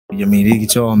Jamii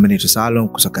Chombe Salon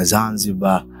kutoka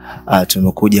Zanzibar.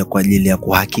 Tumekuja kwa ajili ya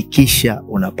kuhakikisha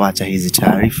unapata hizi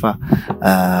taarifa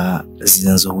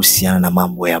zinazohusiana na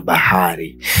mambo ya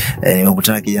bahari.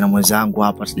 Nimekutana kijana mwenzangu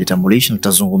hapa, tujitambulisha,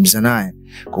 tutazungumza naye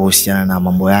kuhusiana na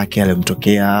mambo yake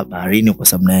aliyomtokea baharini, kwa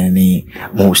sababu naye ni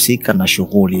mhusika na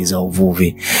shughuli za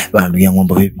uvuvi. Bwana ndugu yangu,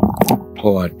 mambo vipi?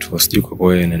 Poa tu, sijui kwa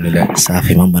wewe unaendelea?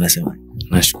 Safi, mambo anasema.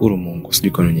 Nashukuru Mungu,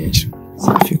 sijui kwa nini.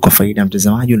 Safi. Kwa faida ya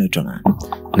mtazamaji, unaitwa nani?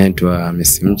 Naitwa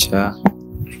Msimcha,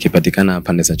 nikipatikana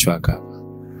pande za Chwaka.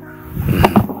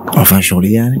 Unafanya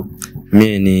shughuli gani?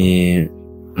 Mimi ni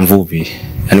mvuvi.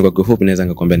 Yaani kwa kifupi naweza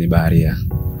nikakwambia ni baharia.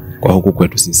 Kwa huku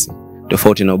kwetu sisi.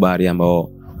 Tofauti na baharia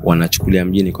ambao wanachukulia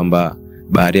mjini kwamba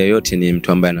baharia yote ni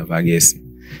mtu ambaye anavaa gesi.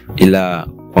 Ila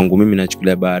kwangu mimi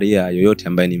nachukulia baharia yoyote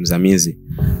ambaye ni mzamizi,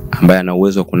 ambaye ana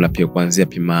uwezo wa kunapia kuanzia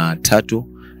pima 3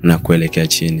 na kuelekea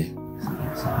chini.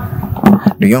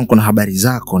 Ndugu yangu, kuna habari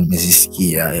zako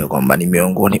nimezisikia kwamba ni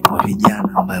miongoni mwa vijana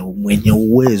ambao mwenye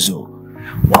uwezo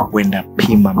wa kwenda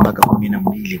pima mpaka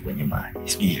 12 kwenye maji.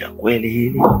 Sijui kweli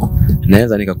hili?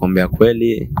 Naweza nikakwambia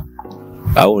kweli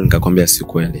au nikakwambia si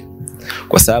kweli.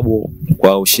 Kwa sababu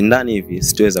kwa ushindani hivi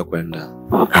sitaweza kwenda.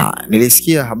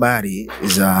 Nilisikia habari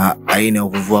za aina ya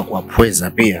uvuvi kwa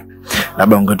pweza pia.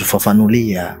 Labda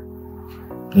ungetufafanulia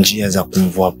njia za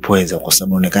kumvua pweza, kwa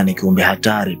sababu inaonekana kiumbe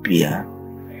hatari pia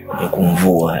ya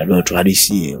kumvua. Ndio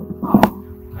tuhadisie.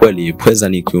 Kweli pweza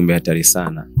ni kiumbe hatari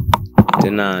sana.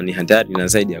 Tena ni hatari na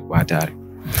zaidi ya kuwa hatari.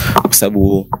 Kwa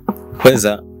sababu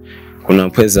pweza, kuna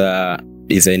pweza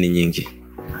design nyingi.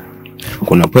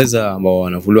 Kuna pweza ambao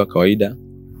wanavuliwa kawaida.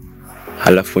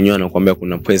 Halafu nyoa anakuambia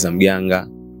kuna pweza mganga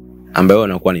ambaye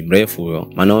anakuwa ni mrefu huyo.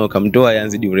 Maana huyo kamtoa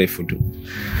yanzidi urefu tu.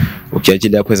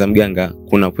 Ukiachilia pweza mganga,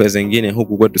 kuna pweza nyingine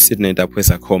huku kwetu sisi tunaita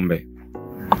pweza kombe,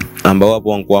 ambao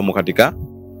wapo wamo katika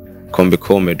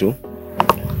kombe tu.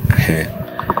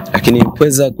 Lakini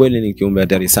pweza kweli ni kiumbe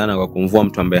hatari sana kwa kumvua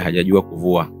mtu ambaye hajajua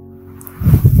kuvua.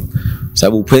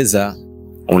 Sababu pweza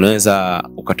unaweza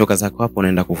ukatoka zako hapo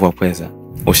unaenda kuvua pweza.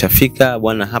 Ushafika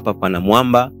bwana, hapa pana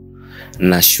mwamba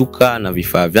na shuka na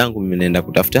vifaa vyangu, mimi naenda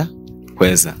kutafuta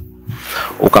pweza.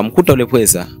 Ukamkuta ule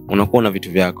pweza, unakuwa na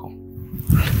vitu vyako.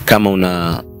 Kama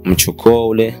una mchoko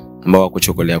ule ambao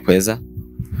wakuchokolea pweza,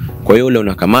 kwa hiyo ule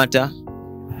unakamata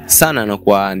sana,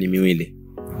 anakuwa ni miwili.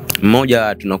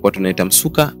 Mmoja tunakuwa tunaita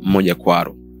msuka, mmoja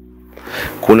kwaro.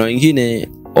 Kuna wengine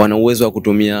wana uwezo wa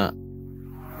kutumia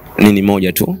nini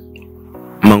moja tu,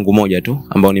 mangu moja tu,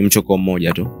 ambao ni mchoko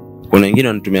mmoja tu. Kuna wengine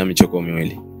wanatumia michoko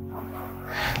miwili.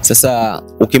 Sasa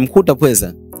ukimkuta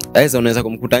pweza, aidha unaweza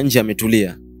kumkuta nje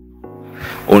ametulia,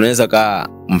 unaweza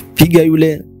kumpiga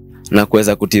yule na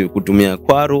kuweza kutumia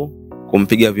kwaro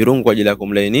kumpiga virungu kwa ajili ya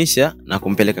kumlainisha na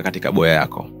kumpeleka katika boya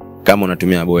yako. Kama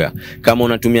unatumia boya, kama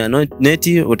unatumia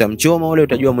neti, utamchoma ule,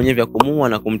 utajua mwenyewe vya kumua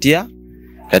na kumtia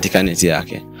katika neti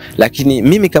yake. Lakini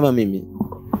mimi kama mimi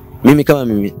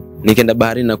nikienda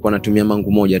baharini na kuwa natumia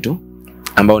mangu moja tu,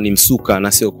 ambao ni msuka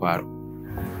na sio kwaro.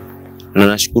 Na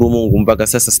nashukuru Mungu mpaka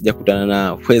sasa sijakutana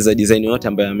na pweza design yote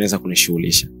ambayo ameweza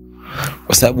kunishughulisha.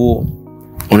 Kwa sababu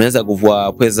unaweza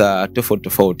kuvua pweza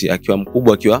tofauti, akiwa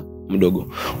mkubwa akiwa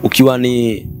mdogo. Ukiwa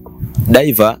ni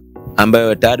diver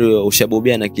ambayo tayari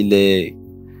ushabobea na kile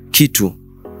kitu,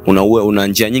 una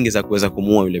njia nyingi za kuweza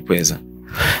kumuua yule pweza.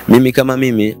 Mimi kama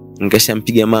mimi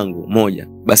nikishampiga mangu moja,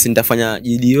 basi nitafanya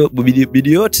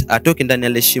bidii yote atoke ndani ya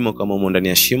ile shimo. Kama umo ndani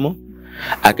ya shimo,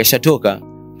 akishatoka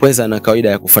pweza na kawaida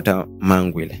ya kufuata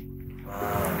mangu ile.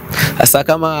 Sasa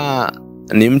kama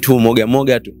ni mtu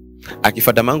moga tu,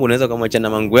 akifuata mangu unaweza kumwachana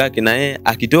mangu yake na yeye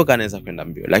akitoka anaweza kwenda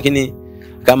mbio. Lakini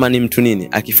kama ni mtu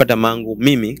akifuata mangu,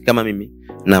 mimi kama mimi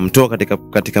namtoa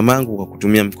katika mangu kwa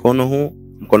kutumia mkono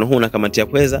huu na kamatia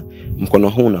pweza, mkono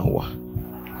huu na huwa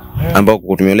ambao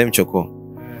kutumia ile mchoko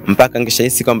mpaka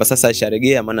ngishahisi kwamba sasa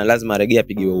asharegea. Maana lazima aregea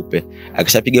apigiwe upe.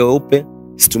 Akishapiga upe,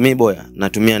 situmii boya,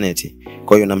 natumia neti.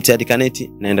 Kwa hiyo namtia katika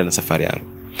neti, naenda na safari yangu.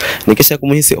 Nikisha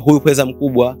kumhisi huyu pweza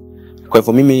mkubwa, kwa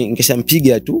hivyo mimi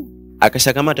nikishampiga tu,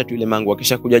 akishakamata tu ile mangu,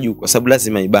 akishakuja juu, kwa sababu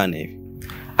lazima ibane hivi.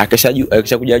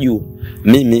 Akishakuja juu,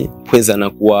 mimi pweza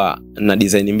nakuwa na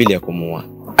design mbili ya kumua.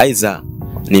 Aidha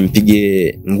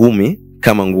nimpige ngumi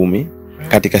kama ngumi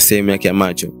katika sehemu yake ya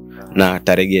macho na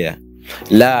taregea.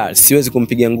 La, siwezi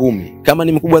kumpiga ngumi. Kama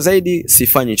ni mkubwa zaidi,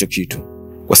 sifanyi hicho kitu.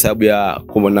 Kwa sababu ya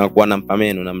kuwa nampa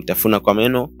meno, namtafuna kwa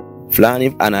meno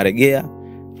fulani, anaregea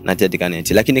na katika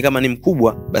neti. Lakini kama ni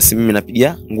mkubwa, basi mimi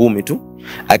napiga ngumi tu.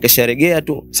 Akisharegea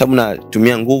tu, sababu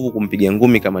natumia nguvu kumpiga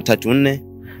ngumi kama 3-4.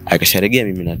 Akisharegea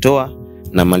mimi natoa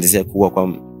na malizia kuwa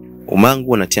kwa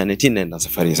umangu na tia neti, naenda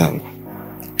safari zangu.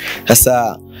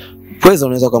 Sasa pweza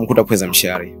unaweza kumkuta pweza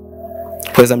mshari.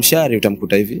 Pweza mshari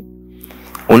utamkuta hivi.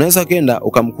 Unaweza kwenda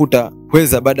ukamkuta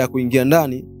pweza baada ya kuingia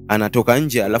ndani anatoka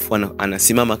nje alafu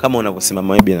anasimama kama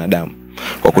unavyosimama wewe binadamu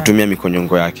kwa kutumia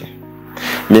mikonyongo yake.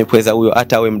 Mimi pweza huyo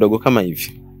hata awe mdogo kama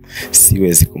hivi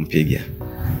siwezi kumpiga.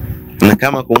 Na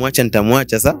kama kumwacha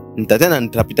nitamwacha sasa,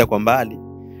 nitapita kwa mbali,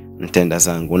 nitaenda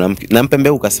zangu.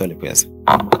 Nampembeuka sole pweza.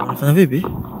 Unafanya vipi?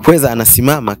 Pweza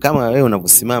anasimama kama wewe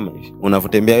unavyosimama hivi,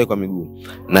 unavyotembea wewe kwa miguu.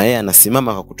 Na yeye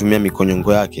anasimama kwa kutumia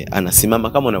mikonyongo yake, anasimama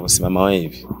kama unavyosimama wewe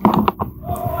hivi.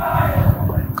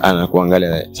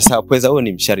 Anakuangalia. Sasa pweza huyo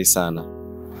ni mshari sana.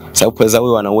 Sababu pweza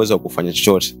huyo ana uwezo wa kufanya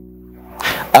chochote.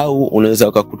 Au unaweza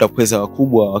ukakuta pweza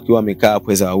wakubwa wakiwa wamekaa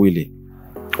pweza wawili.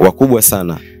 Wakubwa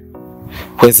sana.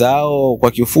 Pweza hao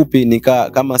kwa kifupi ni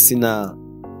kama sina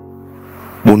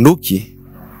bunduki,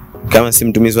 kama si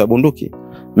mtumizi wa bunduki,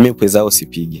 mimi pweza hao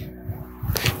sipigi.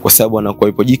 Kwa sababu anakuwa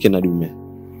ipo jike na dume.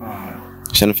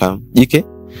 Ushanifahamu? Jike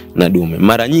na dume.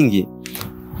 Mara nyingi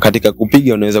katika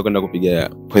kupiga unaweza kwenda kupiga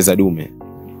pweza dume.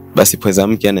 Basi pweza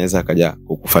mke anaweza akaja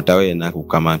kukufuata wewe na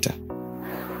kukamata.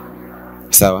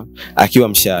 Sawa? Akiwa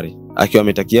mshari, akiwa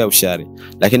ametakia ushari.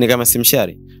 Lakini kama si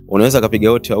mshari, unaweza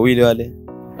kupiga wote wawili wale,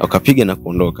 ukapiga na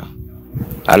kuondoka.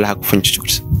 Ala hakufanya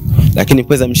chochote. Lakini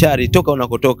pweza mshari toka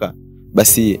unakotoka,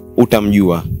 basi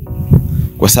utamjua.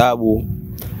 Kwa sababu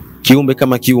kiumbe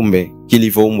kama kiumbe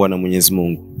kilivyoumbwa na Mwenyezi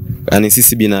Mungu, yani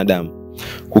sisi binadamu,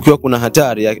 kukiwa kuna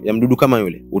hatari ya mdudu kama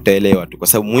yule, utaelewa tu kwa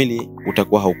sababu mwili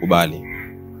utakuwa haukubali.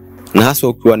 Na hasa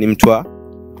ukiwa ni mtu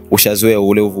ushazoea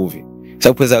ule uvuvi.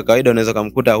 Sababu pweza wa kawaida unaweza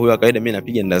kumkuta huyu wa kawaida mimi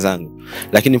napiga nda zangu.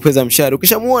 Lakini pweza mshari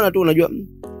ukishamuona tu unajua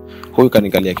huyu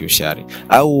kanikalia kiushari.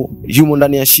 Au yumo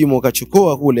ndani ya shimo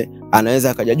ukachokoa kule,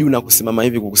 anaweza akaja juu na kusimama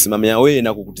hivi kukusimamia wewe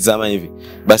na kukutizama hivi.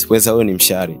 Basi pweza wewe ni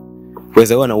mshari.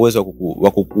 Pweza wewe ana uwezo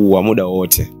wa kukuua muda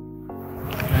wote.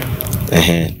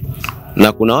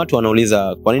 Na kuna watu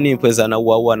wanauliza kwa nini pweza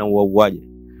anaua na uaje?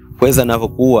 Pweza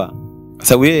anavyokuua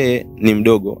sababu yeye ni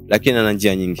mdogo lakini ana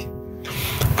njia nyingi.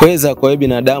 Pweza kwa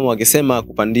binadamu akisema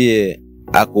akupandie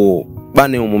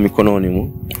akubane humo mikononi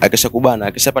mu, akishakubana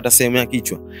akishapata sehemu ya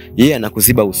kichwa, yeye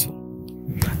anakuziba uso.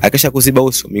 Akishakuziba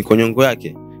uso, mikonyongo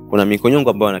yake, kuna mikonyongo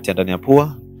ambayo anatia ndani ya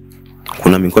pua,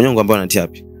 kuna mikonyongo ambayo anatia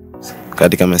wapi?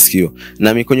 Katika masikio.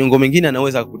 Na mikonyongo mingine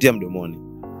anaweza kukutia mdomoni.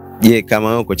 Je, kama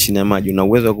wewe uko chini ya maji una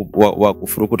uwezo wa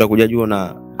kufurukuta kuja juu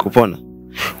na kupona?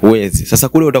 Uwezi. Sasa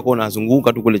kule utakuwa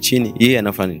unazunguka tu kule chini, yeye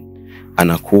anafanya nini?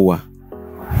 Anakuwa.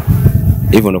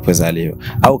 Hivyo ndio pweza alivyo.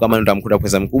 Au kama utamkuta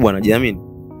pweza mkubwa anajiamini,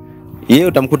 yeye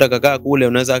utamkuta kakaa kule,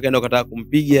 unaweza akaenda ukataka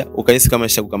kumpiga ukahisi kama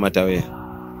ashakukamata wewe.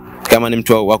 Kama ni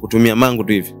mtu wa kutumia mangu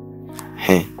tu hivi.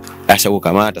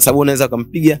 Ashakukamata. Sababu unaweza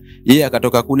kumpiga, yeye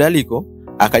akatoka kule aliko,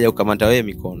 akaja kukamata wewe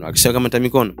mikono. Akishakamata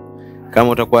mikono, kama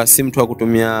utakuwa si mtu wa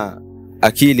kutumia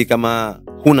akili, kama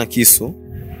huna kisu,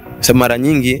 sababu mara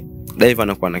nyingi diver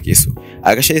anakuwa na kisu.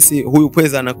 Akishahisi huyu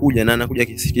pweza anakuja na anakuja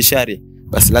kishari,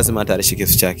 basi lazima atarishe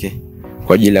kisu chake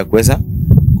kwa ajili ya kuweza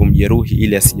kumjeruhi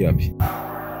ili asije wapi.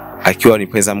 Akiwa ni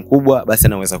pweza mkubwa basi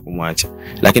anaweza kumwacha.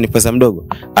 Lakini pweza mdogo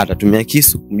atatumia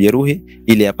kisu kumjeruhi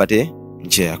ili apate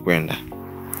njia ya kwenda.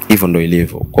 Hivyo ndio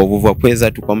ilivyo. Kwa uvuvi wa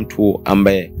pweza tu kwa mtu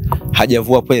ambaye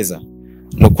hajavua pweza,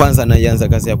 ndio kwanza anaanza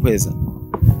kazi ya pweza,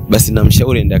 basi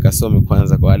namshauri ende akasome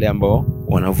kwanza kwa wale ambao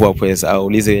wanavua pweza, au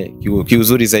ulize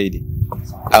kiuzuri zaidi,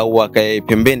 au wakae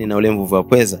pembeni na ule mvuvi wa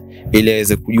pweza ili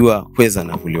aweze kujua pweza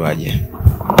anavuliwaje.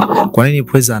 Kwa nini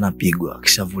pweza anapigwa?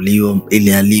 Kishavuliwa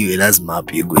ili aliwe lazima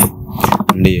apigwe.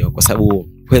 Ndio, kwa sababu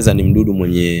pweza ni mdudu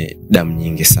mwenye damu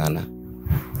nyingi sana.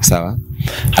 Sawa?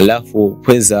 Halafu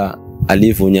pweza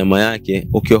alivyo nyama yake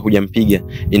ukiwa hujampiga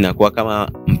inakuwa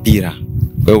kama mpira.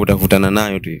 Kwa hiyo utavutana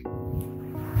nayo tu.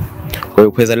 Kwa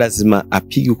hiyo pweza lazima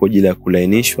apigwe kwa ajili ya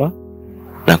kulainishwa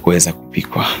na kuweza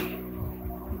kupikwa.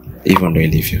 Hivyo ndio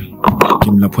ilivyo.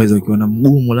 Kimla pweza ukiona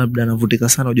mgumu labda anavutika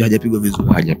sana, unajua hajapigwa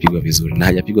vizuri. Hajapigwa vizuri na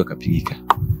hajapigwa kapigika.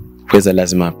 Pweza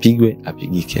lazima apigwe,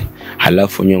 apigike.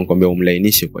 Halafu nyongo kwambia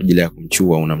umlainishe kwa ajili ya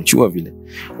kumchua, unamchua vile,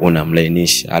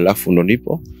 unamlainisha. Halafu ndo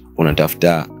ndipo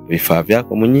unatafuta vifaa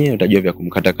vyako mwenyewe, utajua vya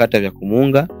kumkatakata, vya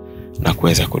kumuunga na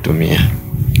kuweza kutumia.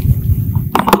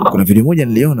 Kuna video moja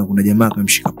niliona, kuna jamaa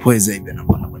akamshika pweza hivi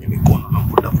anakwenda kwenye mikono,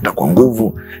 anavuta kwa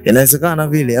nguvu. Inawezekana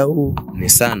vile au ni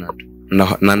sana tu.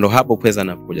 Na ndo hapo pweza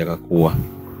anapokuja kakua.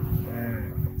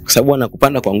 Kwa sababu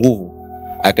anakupanda kwa nguvu.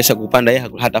 Akisha kupanda yeye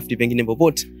hatafuti pengine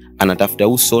popote, anatafuta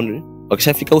usoni.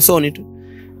 Akishafika usoni tu,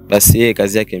 basi yeye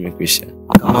kazi yake imekwisha.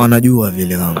 Kama anajua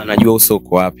vile, kama anajua uso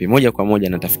uko wapi, moja kwa moja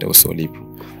anatafuta uso ulipo.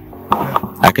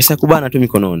 Akisha kubana tu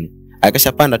mikononi,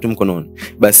 akishapanda tu mkononi,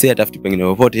 basi yeye atafuti pengine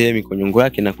popote, yeye mikonyongo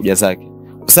yake na kuja zake.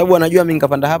 Kwa sababu anajua mimi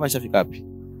nikapanda hapa nishafika wapi?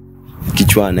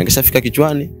 Kichwani. Akishafika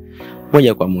kichwani,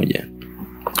 moja kwa moja.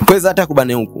 Pweza hata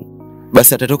kubane huku,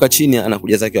 basi atatoka chini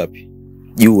anakuja zake wapi?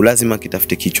 juu, lazima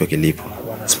kitafute kichwa kilipo.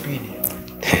 Wana speed.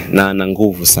 Na ana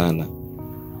nguvu sana.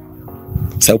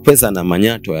 Sababu pweza ana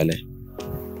manyato yale.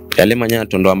 Yale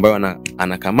manyato ndo ambayo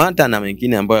anakamata na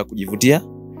mengine ambayo ya kujivutia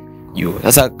juu.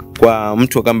 Sasa kwa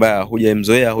mtu kama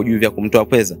hujamzoea, hujui vya kumtoa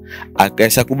pweza,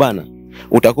 akaisha kubana,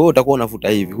 utakuwa unavuta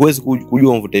hivi. Huwezi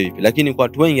kujua mvuta vipi. Lakini kwa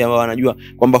watu wengi ambao wanajua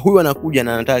kwamba huyu anakuja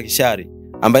na anataka kishari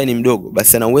ambaye ni mdogo,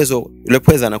 basi ana uwezo, yule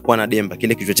pweza anakuwa na demba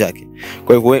kile kichwa chake.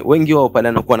 Kwa hivyo wengi wao pale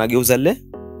anakuwa anageuza ile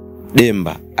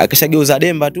demba. Akishageuza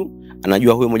demba tu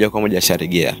anajua huyo moja kwa moja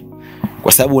sharegea.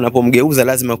 Kwa sababu unapomgeuza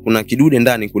lazima kuna kidude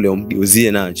ndani kule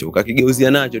umgeuzie nacho.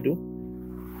 Ukakigeuzia nacho tu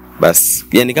basi,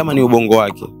 yani kama ni ubongo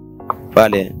wake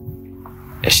pale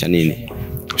esha nini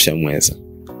ushamweza.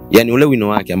 Yani ule wino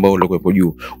wake ambao ule kuepo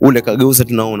juu, ule kageuza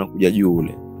tunaona kuja juu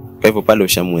ule. Kwa hivyo pale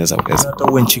ushamweza pweza. Hata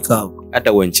uwe nchi kavu.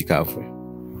 Hata uwe nchi kavu.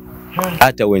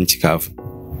 Hata uwe nchi kavu.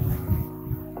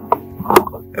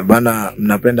 Bana,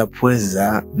 mnapenda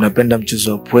pweza, mnapenda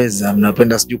mchezo wa pweza,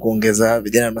 mnapenda siju kuongeza,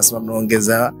 vijana wanasema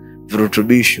mnaongeza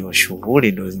virutubisho.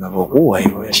 Shughuli ndio zinavyokuwa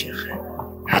hivyo ya shekhe.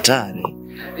 Hatari.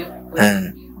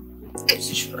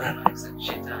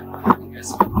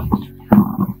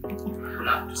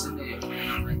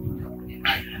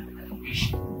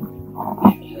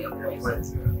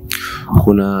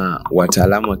 Kuna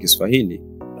wataalamu wa Kiswahili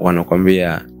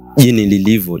wanakuambia jini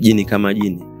lilivyo, jini kama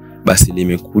jini, basi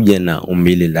limekuja na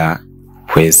umbile la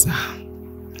pweza.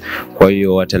 Kwa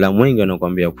hiyo wataalamu wengi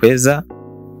wanakuambia pweza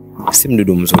si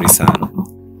mdudu mzuri sana.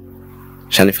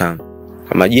 Shanifahamu?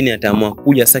 Kama jini ataamua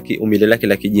kuja saki umbile lake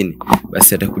la kijini,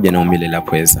 basi atakuja na umbile la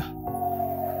pweza.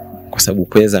 Kwa sababu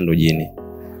pweza ndo jini.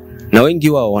 Na wengi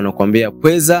wao wanakuambia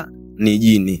pweza ni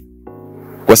jini,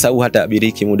 kwa sababu hata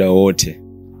abiriki muda wote.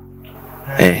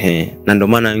 Na ndo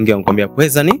maana wengi wanakuambia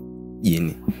pweza ni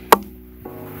jini.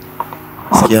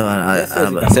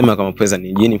 Sema kama pweza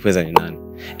ni jini, pweza ni nani?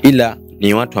 Ila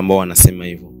ni watu ambao wanasema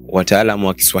hivyo, wataalamu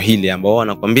wa Kiswahili ambao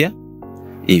wanakuambia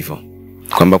hivyo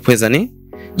kwamba pweza ni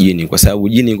jini, kwa sababu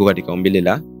jini iko katika umbile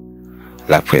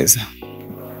la pweza.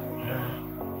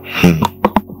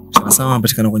 Sasa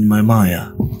anapatikana kwenye mawe.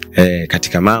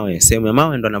 Katika mawe, sehemu ya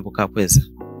mawe ndo anapokaa pweza.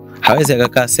 Hawezi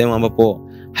akakaa sehemu ambapo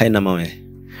haina mawe.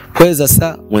 Pweza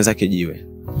saa mwenzake jiwe.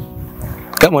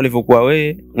 Kama ulivyokuwa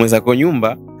wewe mwenzako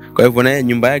nyumba, kwa hivyo naye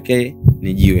nyumba yake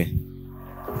ni jiwe.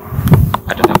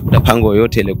 Atatafuta pango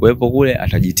yote ile kuepo kule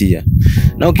atajitia.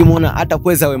 Na ukimwona hata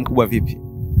pweza wewe mkubwa vipi,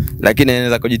 lakini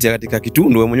anaweza kujitia katika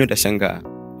kitundu, wewe mwenyewe utashangaa.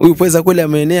 Huyu pweza kweli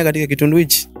ameenea katika kitundu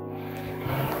hichi?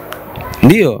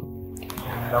 Ndio.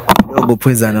 Mdogo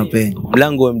pweza anapenya.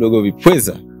 Mlango wa mdogo vipi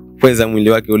pweza? Pweza mwili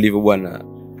wake ulivyo bwana,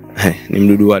 ni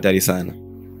mdudu hatari sana.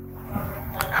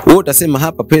 Wewe utasema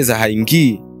hapa pweza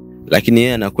haingii, lakini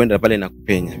yeye anakwenda pale na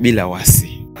kupenya bila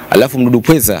wasi. Alafu mdudu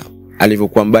pweza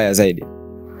alivyokuwa mbaya zaidi,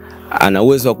 ana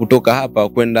uwezo wa kutoka hapa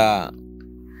kwenda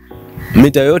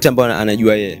mita yote ambayo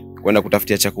anajua yeye kwenda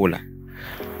kutafutia chakula.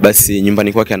 Basi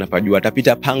nyumbani kwake anapajua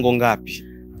atapita pango ngapi,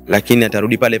 lakini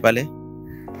atarudi pale pale.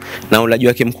 Na ulaji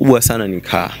wake mkubwa sana ni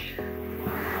kaa.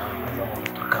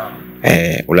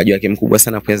 Ulaji wake mkubwa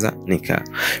sana pweza ni kaa.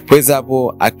 Pweza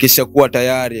hapo akishakuwa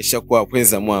tayari, ashakuwa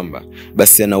pweza mwamba,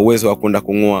 basi ana uwezo wa kwenda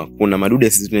kungoa. Kuna madude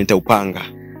sisi tunaita upanga.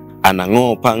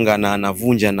 Anangoa upanga na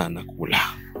anavunja na anakula.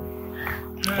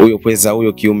 Huyo pweza,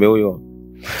 huyo kiumbe huyo,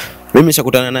 mimi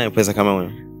nishakutana naye pweza kama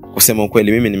huyo. Kusema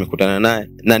ukweli mimi nimekutana naye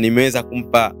na nimeweza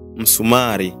kumpa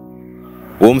msumari.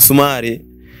 Huo msumari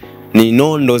ni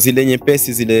nondo zile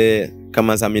nyepesi zile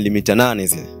kama za milimita 8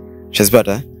 zile.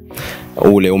 Ushazipata?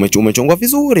 Ule umechongwa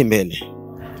vizuri mbele.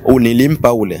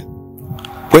 Nilimpa ule.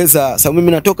 Pweza sababu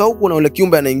mimi natoka huku na ule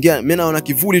kiumbe anaingia, mimi naona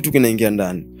kivuli tu kinaingia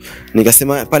ndani.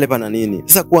 Nikasema pale pana nini?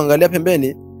 Sasa kuangalia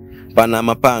pembeni pana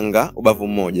mapanga ubavu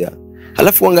mmoja.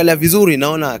 Halafu kuangalia vizuri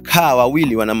naona kaa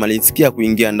wawili wanamalizikia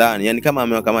kuingia ndani. Yaani kama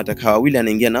amewakamata kaa wawili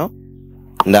anaingia nao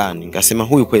ndani. Nikasema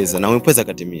huyu pweza, na huyu pweza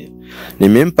katimia.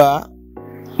 Nimempa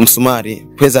msumari,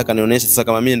 pweza akanionyesha sasa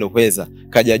kama mimi ndo pweza,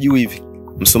 kaja juu hivi,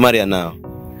 msumari anao.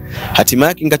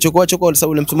 Hatimaye nikachokoa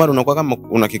sababu ule msumari unakuwa kama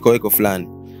una kikoeko fulani.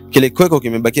 Kile kikoeko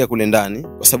kimebakia kule ndani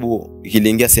kwa sababu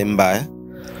kiliingia sehemu mbaya.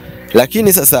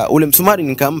 Lakini sasa ule msumari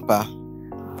nikampa,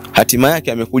 hatimaye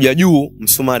yake amekuja juu,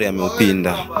 msumari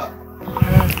ameupinda.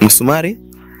 Msumari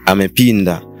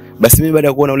amepinda. Basi mimi baada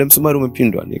ya kuona ule msumari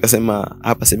umepindwa, nikasema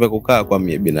hapa sasa kukaa kwa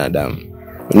mimi binadamu.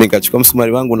 Nikachukua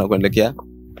msumari wangu na kuelekea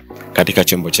katika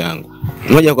chombo changu.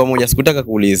 Moja kwa moja, sikutaka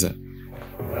kuuliza.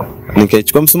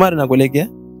 Nikachukua msumari na kuelekea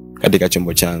katika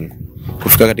chombo changu.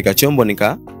 Kufika katika chombo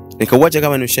nikauacha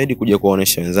kama ni ushahidi kuja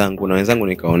kuwaonesha wenzangu, na wenzangu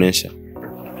nikaonesha.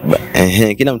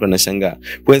 Kila mtu anashangaa.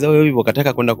 Pweza wewe hivyo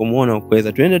kataka kwenda kumuona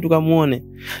pweza, twende tukamuone.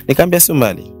 Nikamwambia sio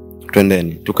mbali.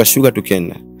 Twendeni. Tukashuka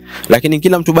tukenda. Lakini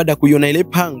kila mtu baada ya kuiona ile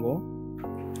pango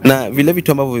na vile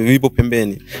vitu ambavyo vipo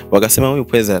pembeni, wakasema huyu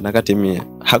Pweza na kati mia.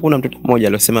 Hakuna mtu mmoja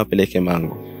aliyosema apeleke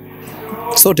mango.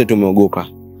 Sote tumeogopa.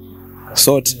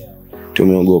 Sote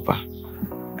tumeogopa.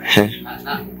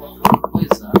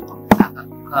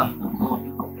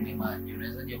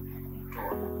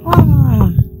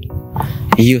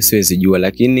 Hiyo siwezi jua,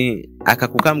 lakini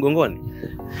akakukaa mgongoni.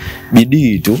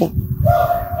 Bidii tu.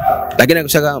 Lakini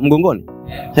akushaka mgongoni?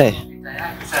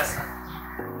 Sasa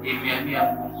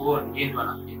imehamia mgongoni, yeye ndo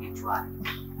anapiga kichwani.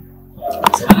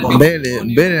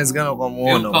 Mbele inawezekana kwa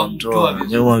muona kwa mtoa.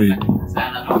 Nyuma vipi? Sana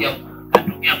anatokea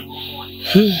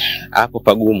mgongoni. Hapo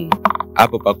pagumu.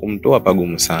 Hapo pa kumtoa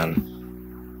pagumu sana.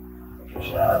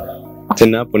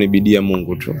 Tena hapo ni bidii ya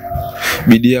Mungu tu.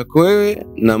 Bidii yako wewe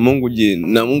na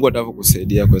Mungu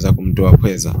atakapokusaidia kuweza kumtoa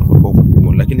Pweza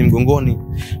mgongoni. Lakini mgongoni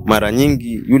mara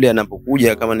nyingi yule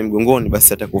anapokuja kama ni mgongoni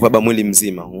basi atakuvaba mwili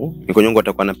mzima huu. Mkonyongo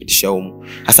atakuwa anapitisha huko.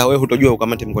 Sasa wewe hutojua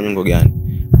ukamate mkonyongo gani.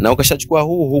 Na ukashachukua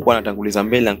huku anatanguliza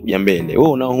mbele anakuja mbele. Wewe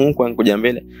unao huku anakuja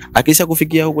mbele. Akisha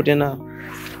kufikia huko tena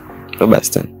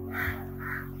basi.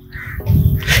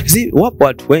 Wapo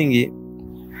watu wengi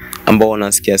ambao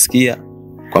wanasikia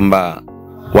kwamba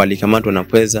walikamatwa na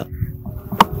Pweza.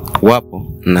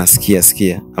 Wapo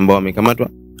nasikia ambao wamekamatwa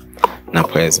na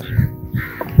Pweza.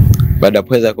 Baada ya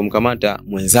Pweza kumkamata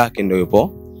mwenzake ndio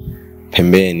yupo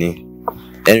pembeni.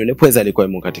 Yaani yule Pweza alikuwa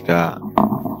yumo katika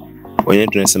wenyewe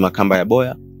tunasema kamba ya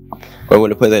boya. Kwa hiyo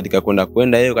yule Pweza katika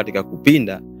kwenda yeye katika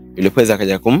kupinda, yule Pweza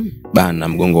akaja kumbana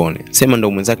mgongoni. Sema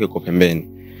ndio mwenzake yuko pembeni.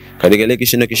 Katika ile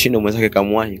kishindo mwenzake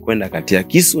kamwahi kwenda kati ya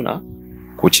kisu na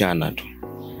kuchana tu.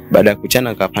 Baada ya kuchana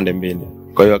akapande mbele.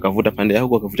 Kwa hiyo akavuta pande ya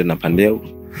huko akavuta na pande ya huko.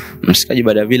 Mshikaji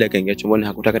baada vile akaingia chumbani,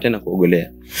 hakutaka tena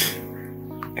kuogelea.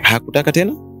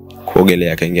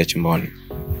 Akaingia chumbani.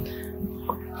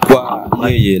 Kwa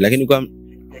yeye lakini kwa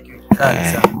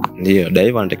ndio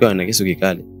diver anatakiwa na kisu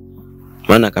kikali.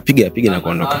 Maana akapiga na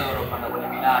kuondoka.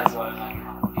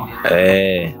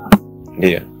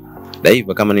 Ndio.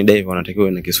 Diver kama ni diver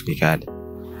anatakiwa na kisu kikali.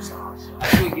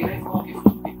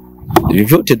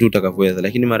 Vyote tu utakavyoweza,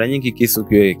 lakini mara nyingi kisu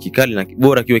kiwe kikali na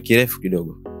bora kiwe kirefu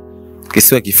kidogo.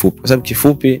 Kisiwe kifupi. Kwa sababu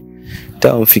kifupi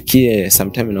tamfikie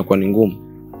sometimes inakuwa ni ngumu.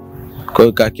 Kwa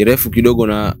hiyo kirefu kidogo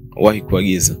na wahi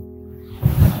kuagiza.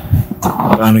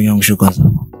 Shukrani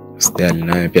sana. Stali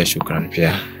nawe pia shukrani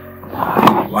pia.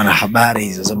 Wana habari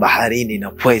hizo za Baharini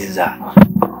na Pweza.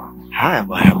 Haya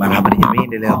bwana, habari jamii,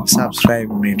 endelea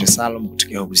kusubscribe. Mimi Salum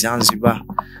kutoka huko Zanzibar.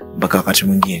 Mpaka wakati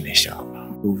mwingine inshallah.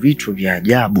 Vitu vya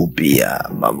ajabu pia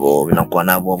ambavyo vinakuwa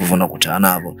navyo hapo unakutana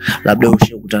navyo. Labda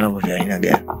ushakutana navyo vya aina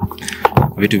gani?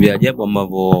 Vitu vya ajabu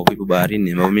ambavyo vipo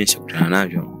baharini ambavyo mimi nimeshakutana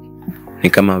navyo ni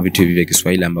kama vitu hivi vya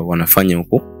Kiswahili ambavyo wanafanya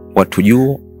huko watu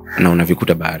juu na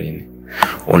unavikuta baharini.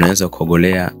 Unaweza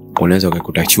kuogolea, unaweza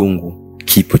kukuta chungu,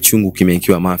 kipo chungu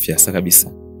kimekiwa mafia sasa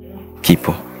kabisa.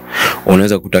 Kipo.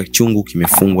 Unaweza kukuta chungu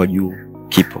kimefungwa juu,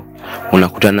 kipo.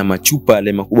 Unakutana na machupa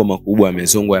yale makubwa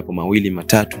yamezongwa hapo mawili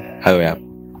matatu, hayo yapo.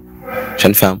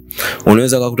 Shanifahamu.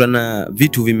 Unaweza kukutana na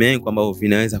vitu vimewekwa ambavyo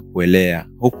vinaweza kuelea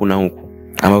huku na huku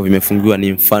ambavyo vimefungiwa,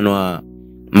 ni mfano wa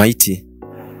maiti.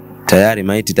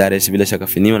 Maiti tayari bila shaka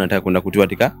finiwa nataka kwenda kutiwa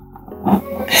katika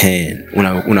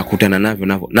unakutana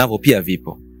navyo pia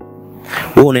vipo.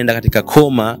 Wewe unaenda katika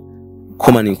koma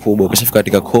ni kubwa. Ukishafika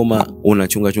katika koma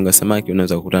unachunga samaki,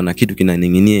 unaweza kukutana na kitu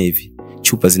kinaning'inia hivi.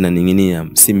 Chupa zinaning'inia,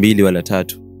 si 2 wala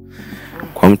 3.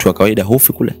 Kwa mtu wa kawaida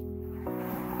hofu kule.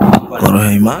 Kwa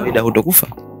kawaida hutokufa.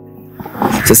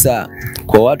 Sasa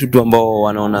kwa watu tu ambao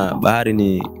wanaona bahari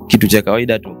ni kitu cha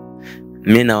kawaida tu,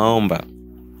 mimi nawaomba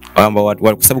watu,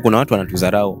 kwa sababu kuna watu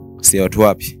wanatudharau, si watu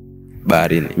wapi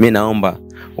baharini. Mimi naomba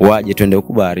waje twende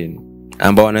huko baharini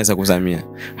ambao wanaweza kuzamia.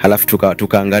 Halafu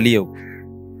tukaangalie huko.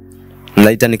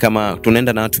 Laita ni kama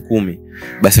tunaenda na watu 10,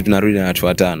 basi tunarudi na watu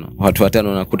 5. Watu 5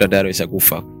 wanakuta tayari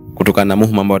washakufa kutokana na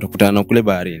muhuma ambao watakutana na kule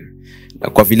baharini. Na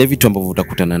kwa vile vitu ambavyo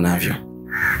utakutana navyo.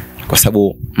 Kwa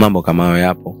sababu mambo kama hayo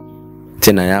yapo.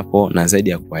 Tena yapo na zaidi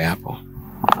ya kuwa yapo.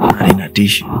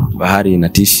 Bahari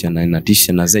inatisha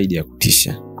na zaidi ya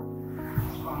kutisha.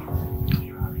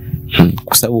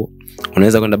 Kwa sababu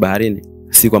unaweza kwenda baharini,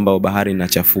 si kwamba bahari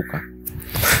inachafuka.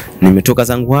 Nimetoka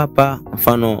zangu hapa,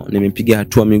 mfano nimepiga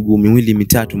hatua miguu 2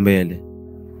 3 mbele.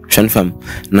 Ushanifahamu?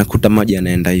 Nakuta maji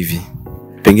yanaenda hivi.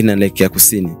 Pengine naelekea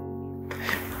kusini.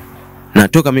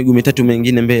 Natoka miguu 3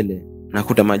 mengine mbele,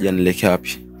 nakuta maji yanaelekea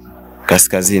wapi?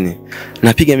 Kaskazini.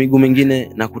 Napiga miguu mengine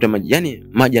nakuta maji. Yaani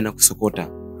maji yanakusokota.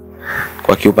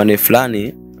 Kwa kiupande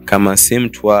fulani kama si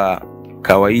mtu wa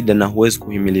kawaida na huwezi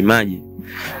kuhimili maji,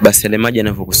 basi yale maji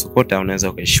yanavyokusokota unaweza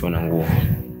ukaishiwa na nguvu.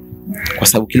 Kwa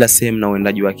sababu kila sehemu na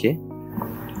uendaji wake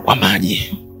wa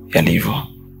maji yalivyo.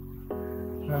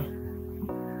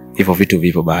 hivyo vitu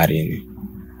vipo baharini.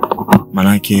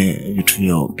 Manake vitu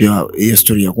hivyo pia, hiyo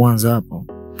story ya kwanza hapo,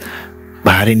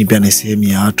 baharini pia ni sehemu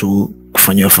ya watu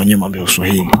kufanywa mambo ya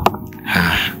Uswahili.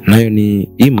 Nayo ni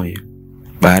imo hiyo.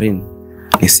 Baharini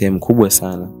ni sehemu kubwa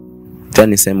sana. Tena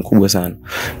ni sehemu kubwa sana.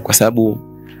 Kwa sababu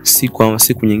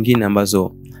siku nyingine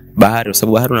ambazo bahari, kwa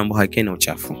sababu bahari unaambiwa haina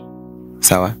uchafu.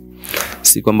 Sawa?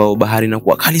 Siku ambazo bahari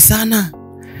inakuwa kali sana,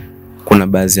 kuna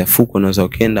baadhi ya fuko unaweza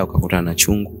ukaenda ukakutana na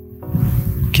chungu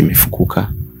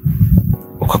kimefukuka,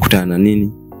 ukakutana na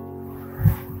nini.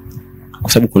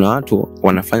 Kwa sababu kuna watu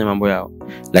wanafanya mambo yao,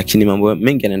 lakini mambo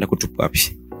mengi yanaenda kutupa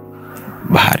wapi?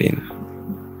 Baharini.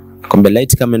 Kumbe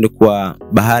light kama ndio kwa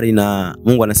bahari, na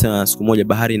Mungu anasema siku moja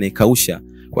bahari inaikausha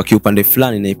kwa kiupande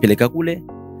fulani na ipeleka kule,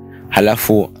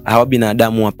 halafu hawa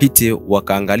binadamu wapite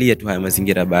wakaangalia tu haya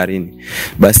mazingira baharini,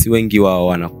 basi wengi wao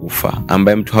wanakufa,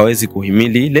 ambaye mtu hawezi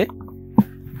kuhimili ile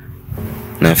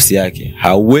nafsi yake,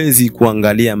 hawezi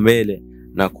kuangalia mbele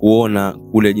na kuona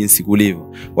kule jinsi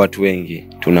kulivyo. Watu wengi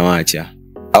tunawaacha,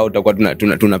 au tutakuwa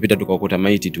tunapita tukakuta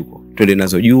maiti tuko, twende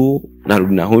nazo juu,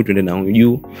 narudi na huyu, twende na huyu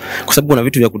juu, kwa sababu kuna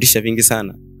vitu vya kutisha vingi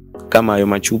sana kama hayo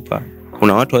machupa.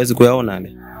 Kuna watu hawezi kuyaona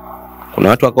yale, kuna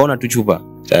watu wakaona tu chupa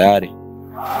tayari,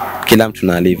 kila mtu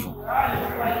na alivyo.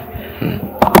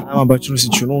 Ama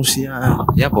chunusi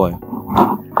yapo hayo,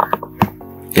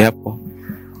 yapo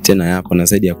tena, yapo na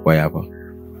zaidi ya kwa yapo.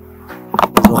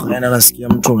 Ukaenda nasikia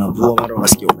mtu unavua, mara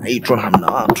unasikia unaitwa hamna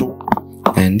watu.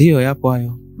 Ndio yapo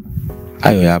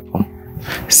hayo yapo.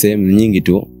 Sehemu nyingi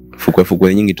tu,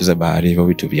 fukwe nyingi tu za bahari, hivyo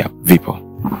vitu vipo.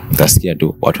 Utasikia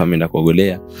tu watu wameenda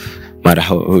kuogelea, mara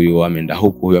huyu ameenda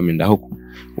huku, huyu ameenda huku,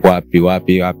 wapi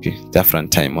different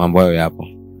time, mambo hayo yapo.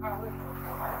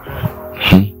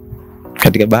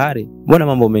 Katika bahari mbona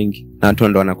mambo mengi, na watu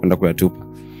ndio wanakwenda kuyatupa.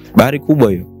 Bahari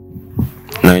kubwa hiyo,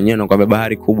 na wenyewe wanakuambia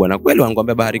bahari kubwa, na kweli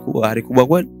wanakuambia bahari kubwa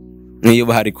kweli. Ni hiyo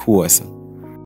bahari kubwa sasa.